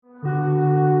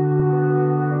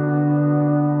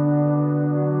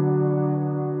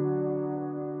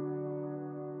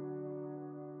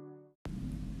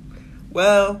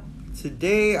Well,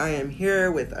 today I am here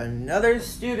with another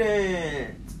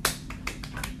student.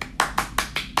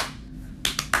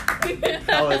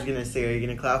 I was gonna say, are you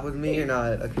gonna clap with me or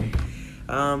not? Okay.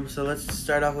 So let's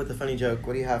start off with a funny joke.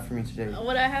 What do you have for me today?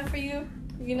 What I have for you,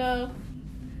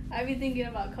 I be thinking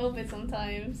about COVID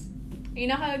sometimes. You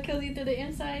know how it kills you through the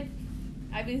inside?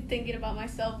 I be thinking about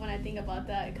myself when I think about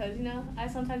that, because, I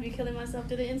sometimes be killing myself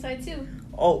through the inside too.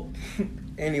 Oh,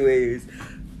 anyways.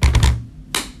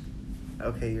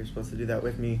 Okay, you're supposed to do that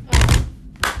with me.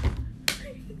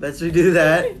 Let's redo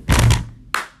that.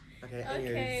 Okay,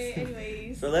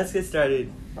 anyways. So let's get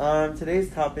started.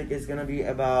 Today's topic is gonna be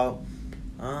about,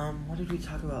 what did we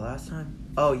talk about last time?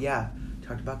 Oh yeah,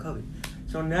 talked about COVID.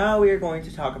 So now we are going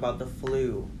to talk about the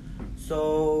flu.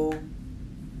 So,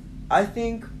 I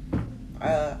think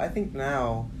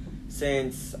now,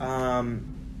 since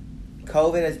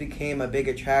COVID has become a big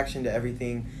attraction to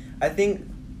everything, I think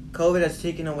COVID has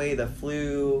taken away the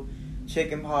flu,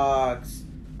 chickenpox,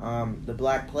 the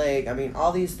Black Plague. I mean,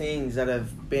 all these things that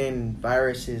have been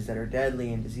viruses that are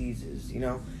deadly and diseases,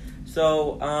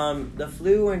 So, the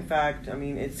flu, in fact,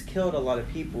 it's killed a lot of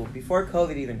people. Before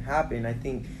COVID even happened, I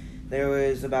think there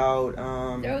was about...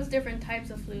 there was different types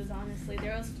of flus, honestly.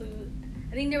 There was flu...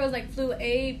 I think there was, flu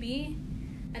A, B,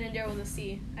 and then there was a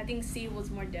C. I think C was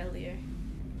more deadlier.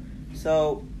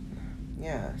 So,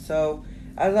 yeah. So,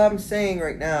 as I'm saying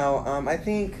right now, I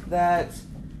think that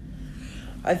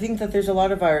there's a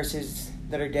lot of viruses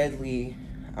that are deadly,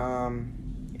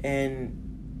 and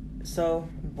so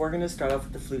we're going to start off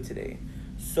with the flu today.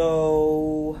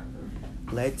 So,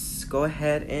 let's go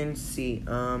ahead and see.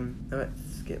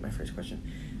 Let's get my first question.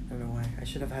 I don't know why. I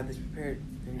should have had this prepared.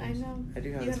 Anyways, I know. I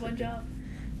do have you this have one prepared. job.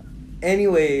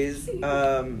 Anyways,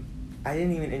 I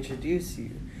didn't even introduce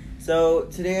you. So,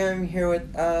 today I'm here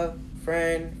with a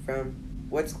friend from...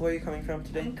 What school are you coming from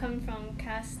today? I'm coming from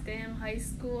Castam High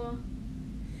School.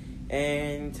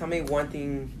 And tell me one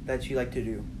thing that you like to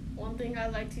do. One thing I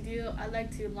like to do, I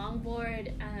like to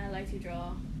longboard and I like to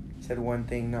draw. You said one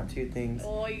thing, not two things.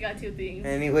 Oh, you got two things.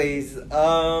 Anyways,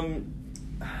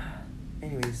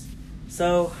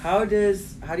 so how do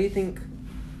you think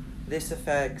this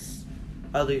affects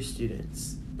other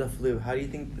students? The flu. How do you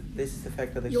think this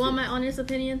affects other students? You want my honest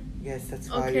opinion? Yes, that's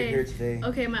why you're here today.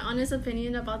 Okay, my honest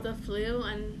opinion about the flu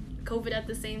and COVID at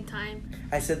the same time.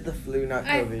 I said the flu, not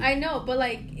COVID. I know, but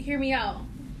hear me out.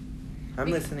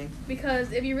 I'm listening.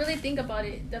 Because if you really think about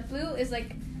it, the flu is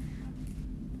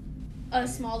a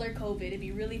smaller COVID, if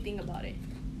you really think about it.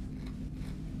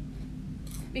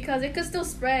 Because it could still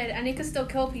spread and it could still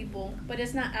kill people, but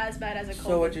it's not as bad as a COVID.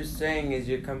 So what you're saying is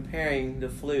you're comparing the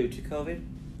flu to COVID?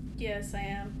 Yes, I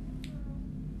am.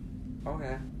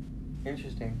 Okay.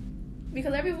 Interesting.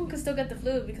 Because everyone could still get the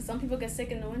flu, because some people get sick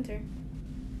in the winter.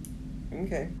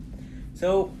 Okay.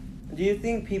 So, do you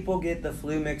think people get the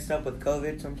flu mixed up with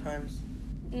COVID sometimes?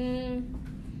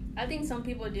 I think some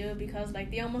people do, because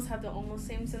they almost have the almost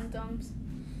same symptoms.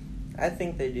 I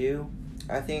think they do.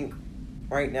 I think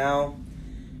right now,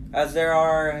 as there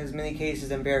are as many cases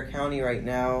in Bexar County right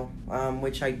now,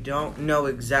 which I don't know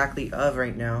exactly of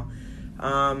right now,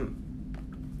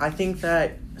 I think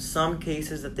that some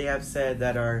cases that they have said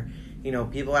that are,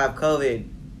 people have COVID.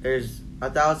 There's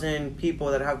 1,000 people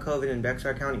that have COVID in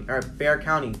Bexar County, or Bexar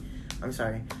County. I'm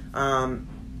sorry.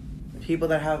 People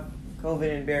that have COVID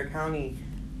in Bexar County,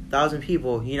 1,000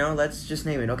 people. Let's just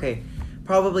name it. Okay,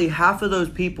 probably half of those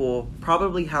people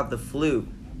probably have the flu.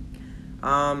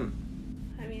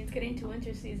 It's getting to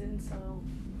winter season, so.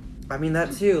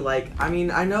 That too.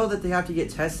 I know that they have to get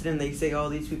tested, and they say, oh,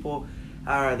 these people.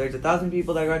 There's 1,000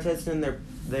 people that got tested, and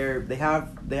they have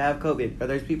COVID. But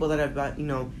there's people that have got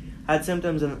had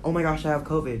symptoms, and oh my gosh, I have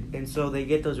COVID, and so they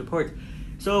get those reports.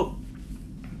 So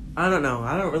I don't know.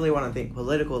 I don't really want to think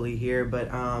politically here,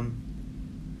 but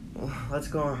let's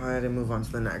go ahead and move on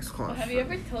to the next question. Have you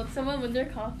ever told someone when they're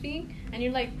coughing and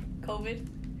you're like, COVID?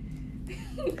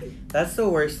 That's the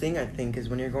worst thing, I think, is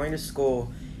when you're going to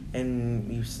school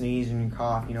and you sneeze and you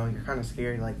cough. You're kind of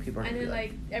scared. People are. And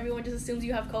then everyone just assumes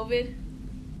you have COVID.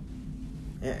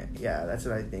 Yeah, that's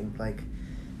what I think. I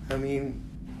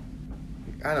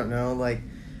don't know.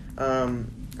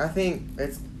 I think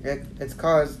it's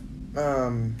caused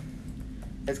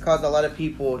a lot of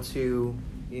people to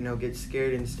get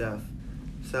scared and stuff.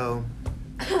 So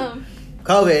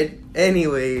COVID.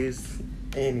 Anyways.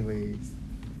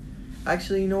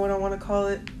 Actually, you know what I want to call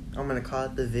it? I'm gonna call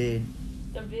it the vid.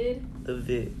 The vid? The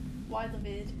vid. Why the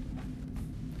vid?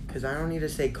 Because I don't need to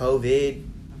say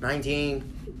COVID-19.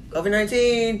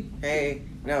 COVID-19! Hey.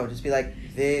 No, just be like,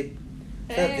 vid.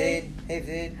 What's up, vid? Hey,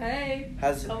 vid. Hey.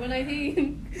 How's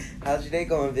COVID-19? How's your day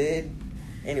going, vid?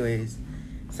 Anyways.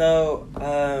 So,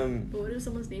 But what if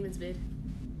someone's name is Vid?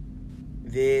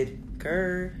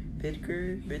 Vidker.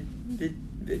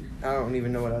 I don't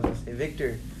even know what I was gonna say.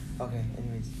 Victor. Okay.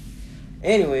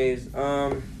 Anyways.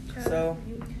 So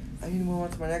I need to move on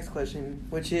to my next question,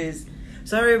 which is,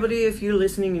 sorry everybody if you're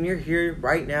listening and you're here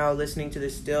right now listening to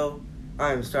this still.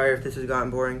 I'm sorry if this has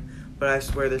gotten boring, but I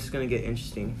swear this is gonna get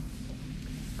interesting.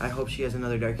 I hope she has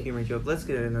another dark humor joke. Let's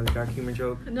get another dark humor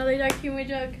joke. Another dark humor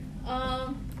joke.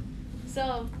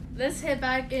 So let's hit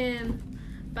back in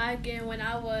when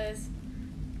I was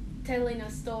telling a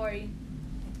story.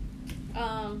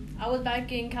 I was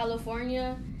back in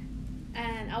California,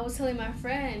 and I was telling my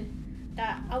friend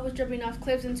that I was jumping off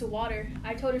cliffs into water.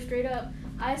 I told her straight up.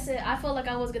 I said I felt like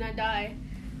I was gonna die,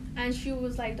 and she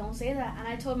was like, "Don't say that." And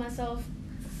I told myself,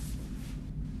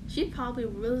 she probably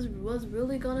was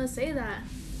really gonna say that.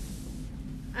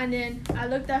 And then I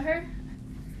looked at her,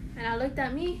 and I looked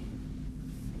at me.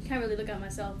 Can't really look at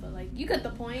myself, but like, you get the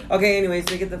point. Okay, anyways,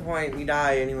 they get the point. You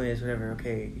die anyways, whatever.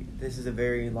 Okay, this is a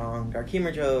very long dark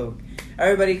humor joke.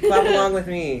 Everybody clap along with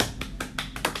me.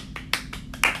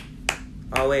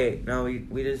 Oh wait, no,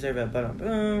 we deserve a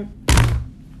button.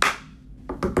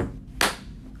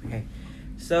 Okay,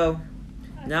 so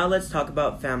now let's talk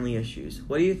about family issues.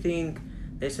 What do you think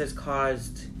this has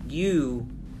caused you?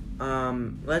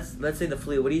 Let's say the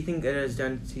flu. What do you think it has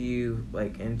done to you,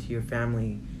 like, and to your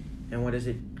family, and what has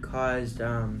it caused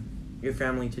your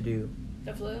family to do?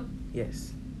 The flu?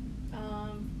 Yes.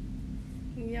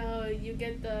 You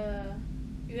get the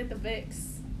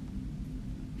Vicks.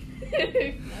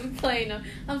 I'm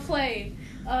playing.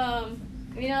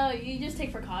 You just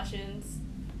take precautions,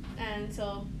 and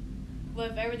so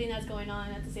with everything that's going on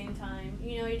at the same time,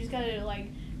 you just gotta like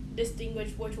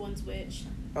distinguish which one's which.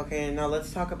 Okay, now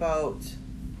let's talk about.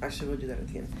 Actually, we'll do that at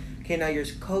the end. Okay, now your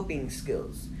coping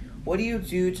skills. What do you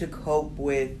do to cope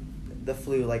with the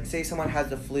flu? Like, say someone has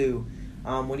the flu.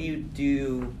 What do you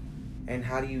do, and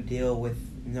how do you deal with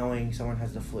knowing someone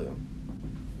has the flu?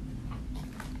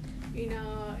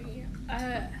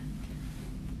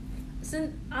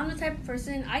 Since I'm the type of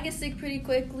person, I get sick pretty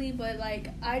quickly, but like,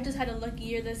 I just had a lucky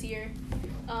year this year.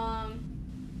 How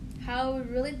I would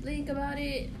really think about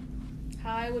it,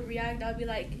 how I would react, I'd be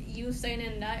like, you staying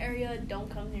in that area, don't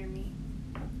come near me.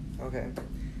 Okay.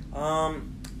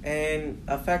 And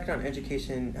effect on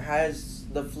education. Has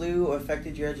the flu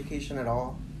affected your education at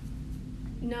all?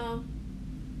 No.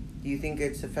 Do you think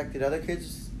it's affected other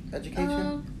kids'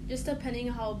 education? Just depending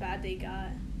on how bad they got.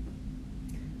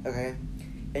 Okay.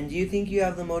 And do you think you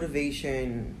have the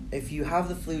motivation, if you have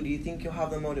the flu, do you think you'll have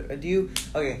the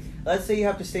okay, let's say you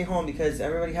have to stay home because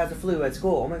everybody has the flu at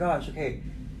school. Oh my gosh, okay.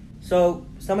 So,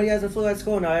 somebody has the flu at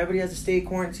school, now everybody has to stay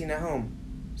quarantined at home.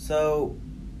 So,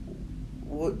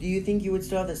 do you think you would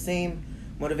still have the same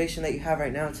motivation that you have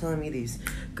right now telling me these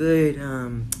good,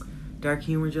 dark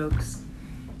humor jokes?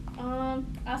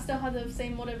 I still have the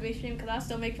same motivation because I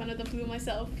still make fun of the flu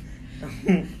myself.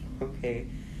 Okay.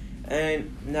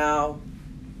 And now,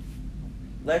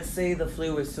 let's say the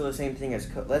flu is still the same thing as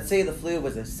let's say the flu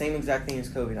was the same exact thing as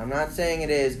COVID. I'm not saying it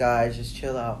is, guys. Just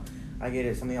chill out. I get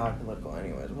it. Some of y'all are political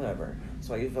anyways. Whatever. That's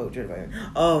why you vote.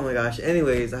 Oh my gosh.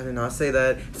 Anyways, I did not say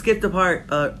that. Skip the part.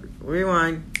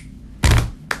 Rewind.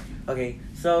 Okay.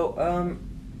 So,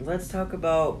 let's talk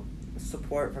about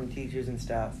support from teachers and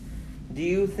staff. Do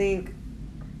you think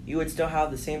you would still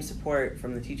have the same support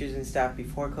from the teachers and staff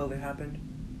before COVID happened?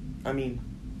 I mean,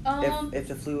 if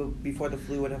the flu, before the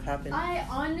flu would have happened? I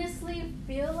honestly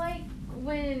feel like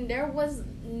when there was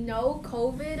no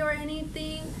COVID or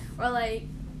anything, or like,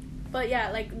 but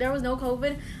yeah, like there was no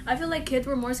COVID, I feel like kids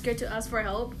were more scared to ask for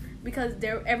help because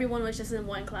everyone was just in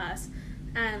one class,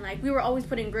 and like we were always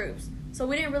put in groups, so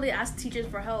we didn't really ask teachers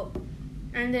for help.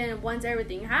 And then once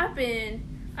everything happened,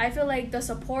 I feel like the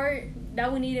support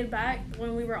that we needed back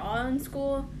when we were all in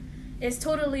school is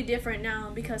totally different now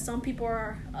because some people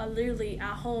are literally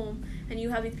at home and you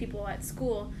have these people at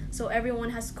school. So everyone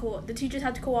has the teachers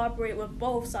have to cooperate with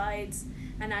both sides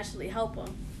and actually help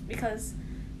them because,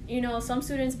 some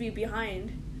students be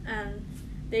behind and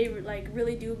they like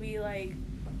really do be like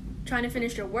trying to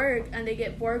finish their work and they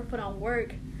get work put on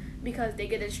work because they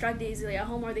get distracted easily at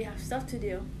home or they have stuff to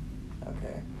do.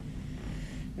 Okay.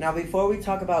 Now, before we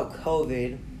talk about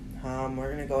COVID,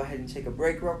 we're going to go ahead and take a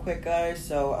break real quick, guys,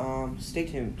 so stay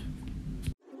tuned.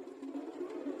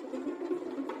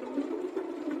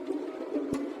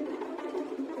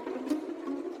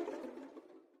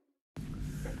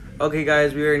 Okay,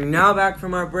 guys, we are now back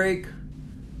from our break.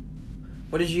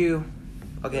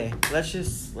 Okay, let's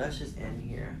just end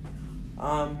here.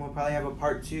 We'll probably have a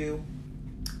part 2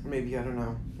 Maybe, I don't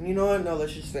know. You know what? No,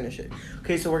 let's just finish it.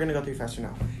 Okay, so we're gonna go through faster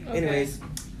now. Okay. Anyways,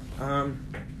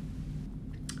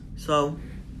 so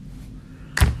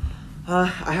I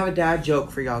have a dad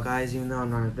joke for y'all guys, even though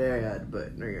I'm not there yet.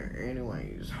 But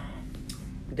anyways,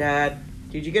 Dad,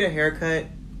 did you get a haircut?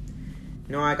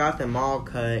 No, I got them all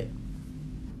cut.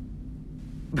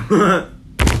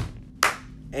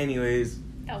 Anyways.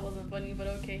 That wasn't funny, but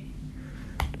okay.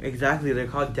 Exactly, they're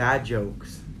called dad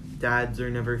jokes. Dads are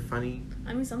never funny.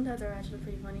 I mean, some dads are actually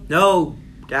pretty funny. No,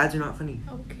 dads are not funny.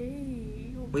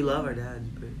 Okay. We love our dads,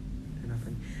 but they're not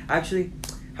funny. Actually,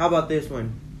 how about this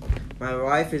one? My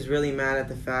wife is really mad at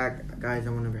the fact... Guys,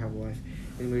 I will never have a wife.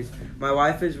 Anyways, my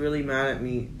wife is really mad at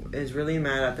me. Is really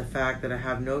mad at the fact that I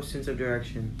have no sense of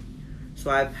direction. So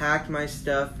I packed my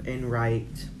stuff and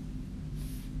write.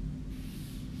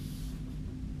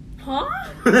 Huh?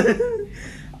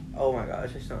 Oh my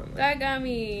gosh, I sound like... That got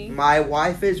me. My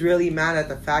wife is really mad at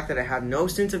the fact that I have no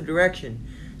sense of direction.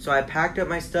 So I packed up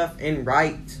my stuff and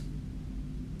write.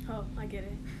 Oh, I get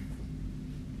it.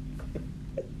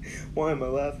 Why am I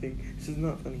laughing? This is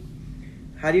not funny.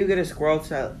 How do you get a squirrel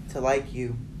to like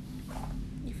you?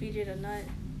 You feed it a nut.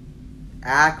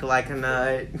 Act like a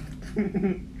nut.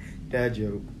 Dad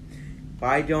joke.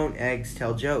 Why don't eggs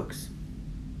tell jokes?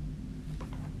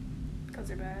 Because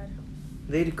they're bad.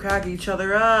 They crack each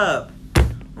other up.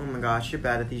 Oh my gosh, you're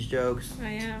bad at these jokes. I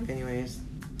am. Anyways.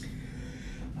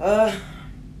 Knock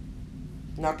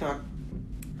knock.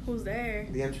 Who's there?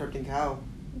 The interrupting cow.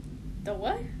 The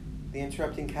what? The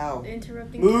interrupting cow. The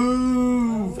interrupting.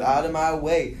 Move Oh. out of my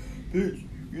way. Bitch,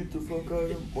 get the fuck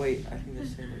out of... Wait, I think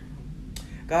that's it.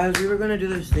 Guys, we were gonna do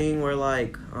this thing where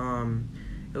like,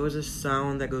 it was a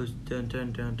sound that goes dun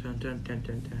dun dun dun dun dun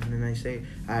dun dun, and then I say,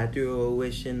 I threw a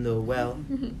wish in the well.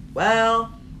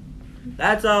 Well,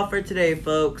 that's all for today,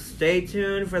 folks. Stay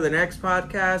tuned for the next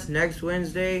podcast next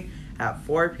Wednesday at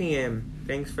 4 p.m.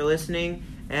 Thanks for listening,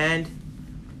 and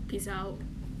Peace out.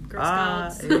 Girl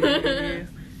Scouts.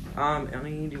 I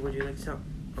mean, would you like to?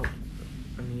 Oh,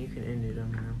 I mean, you can end it. I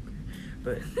mean, okay.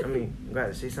 But I mean, you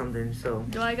gotta say something. So.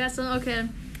 Do I got some? Okay,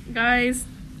 guys.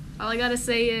 All I gotta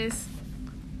say is,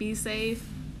 be safe,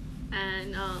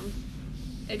 and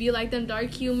if you like them dark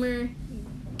humor,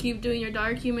 keep doing your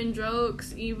dark humor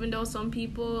jokes. Even though some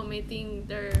people may think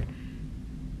they're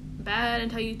bad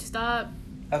and tell you to stop.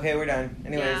 Okay, we're done.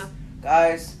 Anyways, Yeah.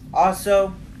 guys.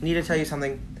 Also, need to tell you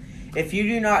something. If you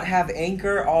do not have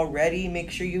Anchor already,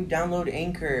 make sure you download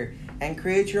Anchor and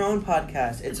create your own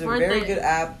podcast. It's a worth very it. good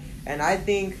app, and I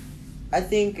think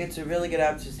it's a really good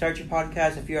app to start your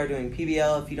podcast if you are doing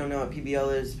PBL. If you don't know what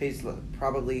PBL is,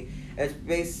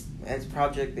 it's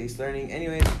project-based learning.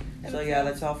 Anyways, so yeah,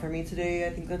 that's all for me today. I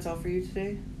think that's all for you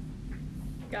today.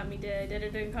 Got me dead.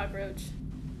 Deader than cockroach.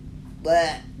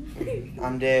 Bleh.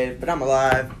 I'm dead, but I'm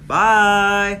alive.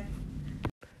 Bye.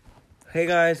 Hey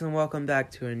guys, and welcome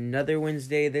back to another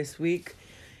Wednesday this week.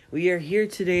 We are here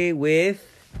today with...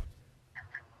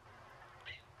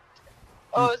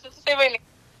 Oh, is this the same name?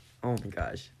 Oh my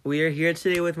gosh. We are here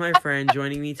today with my friend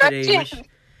joining me today,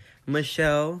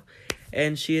 Michelle,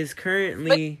 and she is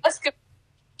currently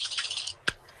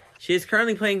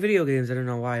playing video games. I don't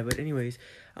know why, but anyways,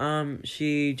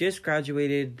 she just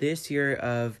graduated this year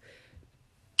of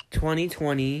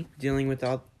 2020, dealing with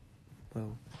all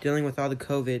the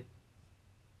COVID,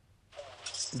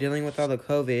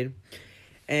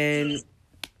 and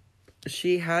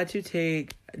she had to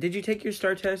take... Did you take your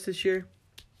STAR test this year?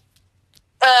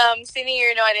 Senior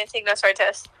year, no, I didn't take no STAR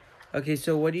test. Okay,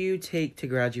 so what do you take to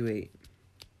graduate?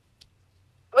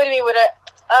 What do you mean, what do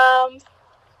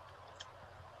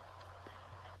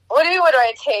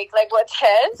I take? Like, what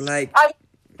test? Like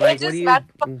what do you...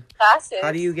 classes.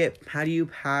 How do you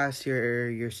pass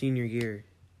your senior year?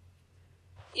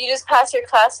 You just pass your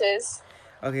classes.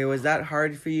 Okay, was that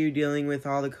hard for you dealing with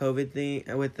all the COVID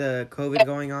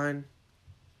going on?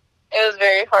 It was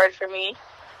very hard for me.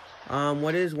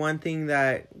 What is one thing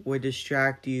that would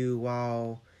distract you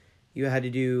while you had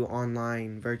to do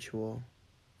online, virtual?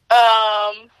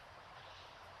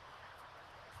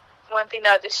 One thing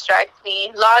that would distract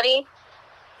me. Lottie.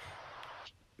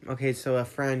 Okay, so a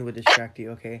friend would distract you,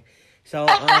 okay. So,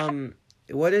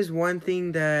 what is one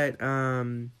thing that,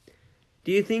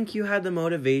 do you think you had the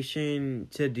motivation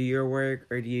to do your work,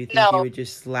 or do you think you would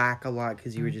just slack a lot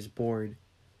because you were just bored?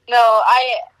 No,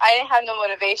 I didn't have no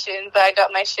motivation, but I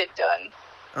got my shit done.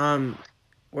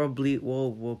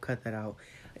 We'll cut that out.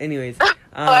 Anyways,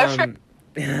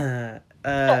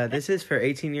 this is for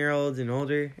 18-year-olds and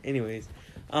older. Anyways,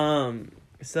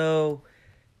 so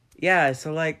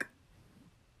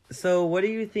what do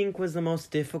you think was the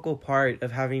most difficult part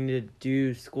of having to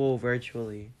do school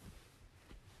virtually?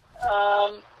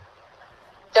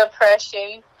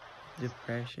 Depression.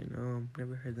 Depression. Oh,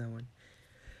 never heard that one.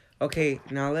 Okay,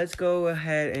 now let's go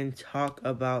ahead and talk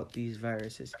about these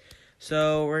viruses.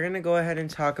 So we're gonna go ahead and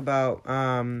talk about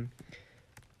the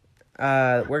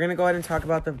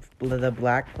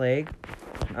Black Plague.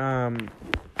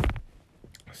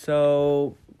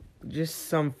 So just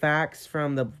some facts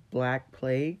from the Black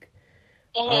Plague.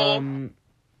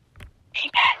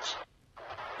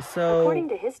 So, according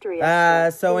to history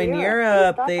so in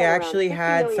Europe, they actually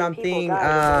had something,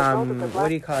 what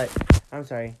do you call it? I'm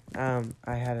sorry. I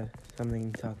had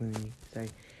something talking to me. Sorry.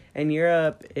 In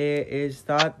Europe, it is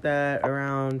thought that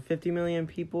around 50 million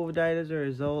people died as a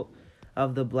result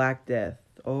of the Black Death.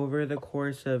 Over the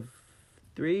course of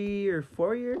 3 or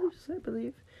 4 years, I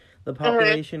believe, the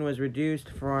population was reduced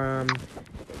from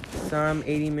some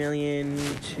 80 million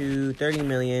to 30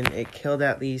 million. It killed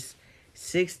at least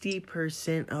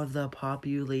 60% of the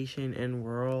population in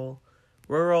rural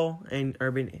and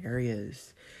urban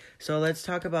areas. So let's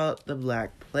talk about the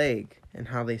Black Plague and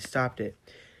how they stopped it.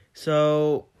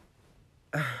 So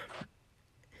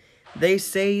they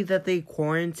say that they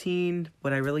quarantined,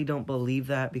 but I really don't believe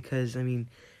that because, I mean,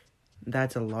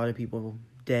 that's a lot of people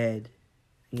dead,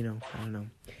 I don't know,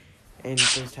 in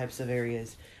those types of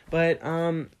areas. But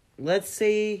let's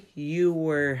say you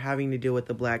were having to deal with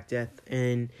the Black Death,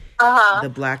 and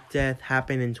the Black Death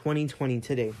happened in 2020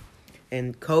 today,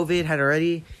 and COVID had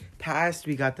already passed.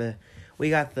 We got the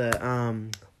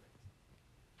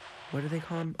what do they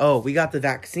call them? Oh, we got the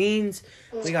vaccines.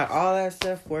 We got all that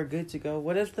stuff. We're good to go.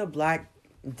 What if the Black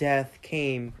Death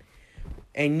came,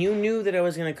 and you knew that it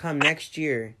was going to come next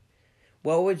year?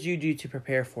 What would you do to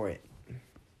prepare for it?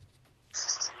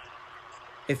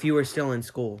 If you were still in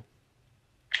school.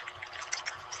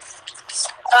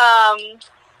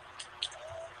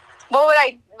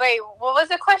 What was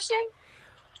the question?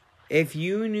 If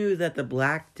you knew that the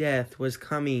Black Death was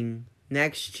coming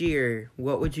next year,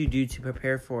 what would you do to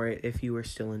prepare for it if you were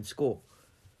still in school?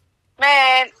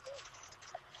 Man,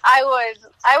 I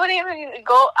wouldn't even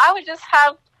go. I would just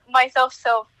have myself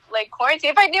quarantine.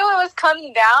 If I knew it was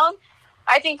coming down,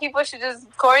 I think people should just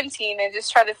quarantine and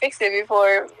just try to fix it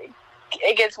before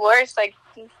it gets worse, like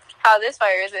how this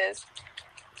virus is.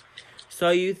 So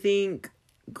you think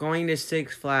going to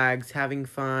Six Flags, having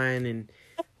fun, and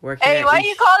working Hey, why are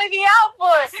you calling me out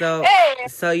for?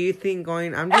 So you think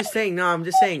I'm just saying,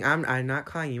 I'm not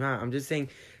calling you out. I'm just saying,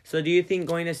 so do you think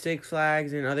going to Six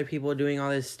Flags and other people doing all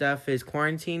this stuff is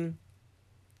quarantine?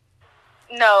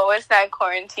 No, it's not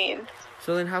quarantine.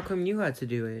 So then how come you had to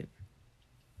do it?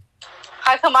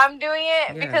 How come I'm doing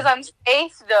it? Yeah. Because I'm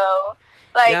safe, though.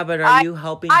 Yeah, but are you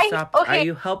helping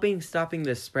stopping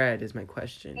the spread is my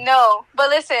question. No, but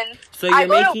listen. So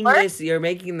you're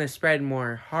making the spread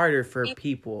more harder for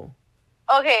people.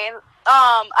 Okay.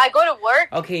 I go to work.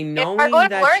 Okay, knowing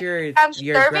that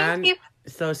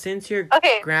so since your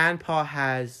grandpa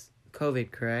has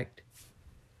COVID, correct?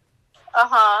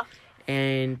 Uh-huh.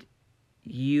 And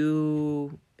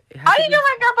you How do you know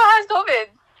my grandpa has COVID?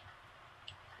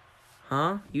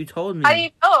 Huh? You told me. How do you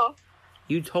know?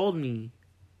 You told me.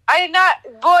 I did not.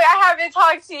 Boy, I haven't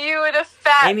talked to you in a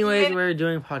fat minute. We're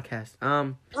doing a podcast.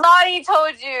 Lottie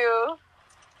told you.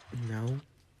 No.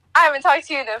 I haven't talked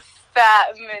to you in a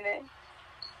fat minute.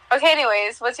 Okay,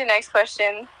 anyways, what's your next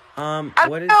question? Wait,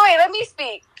 let me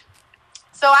speak.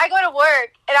 So I go to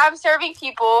work, and I'm serving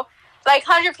people,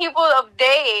 100 people a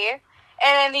day,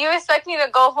 and you expect me to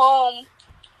go home.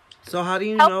 So how do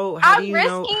you know? I'm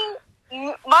risking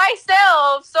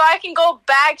myself so I can go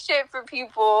bag shit for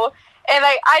people. And,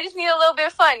 I just need a little bit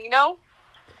of fun,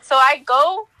 So I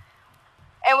go,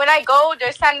 and when I go,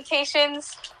 there's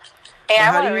sanitations. And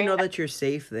how do you know that you're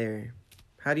safe there?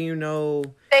 How do you know?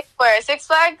 Safe where? Six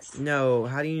Flags? No.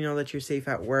 How do you know that you're safe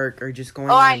at work or just going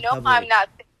out in public? I'm not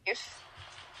safe.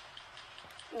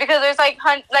 Because there's,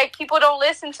 people don't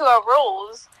listen to our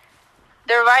rules.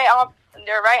 They're right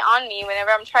on me whenever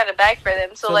I'm trying to bag for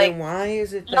them. So then why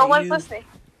is it that no one's listening?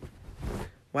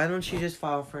 Why don't you just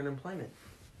file for unemployment?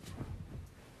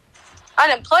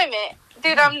 Unemployment?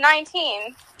 Dude, I'm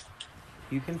 19.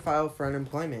 You can file for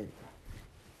unemployment.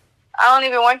 I don't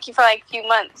even work for a few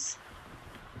months.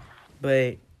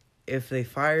 But if they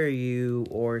fire you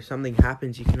or something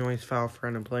happens, you can always file for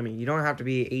unemployment. You don't have to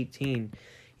be 18.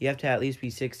 You have to at least be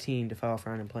 16 to file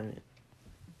for unemployment.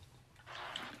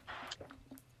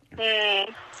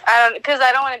 Because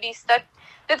I don't want to be stuck.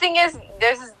 The thing is,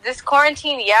 there's this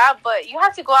quarantine, but you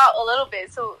have to go out a little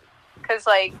bit, so... Because,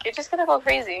 you're just going to go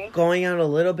crazy. Going out a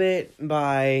little bit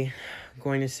by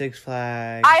going to Six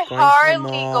Flags. I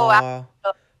hardly go out.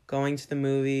 going to the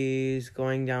movies,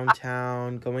 going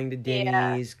downtown, going to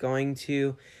Denny's, going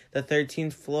to the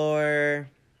 13th floor,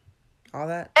 all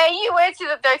that. Hey, you went to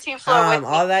the 13th floor with me.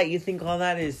 All that, you think all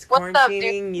that is What's up, dude?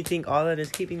 quarantining? You think all that is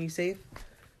keeping you safe?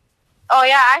 Oh,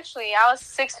 yeah, actually, I was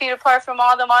 6 feet apart from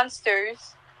all the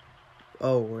monsters.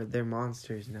 Oh, they're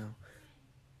monsters now.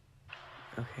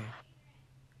 Okay.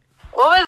 What was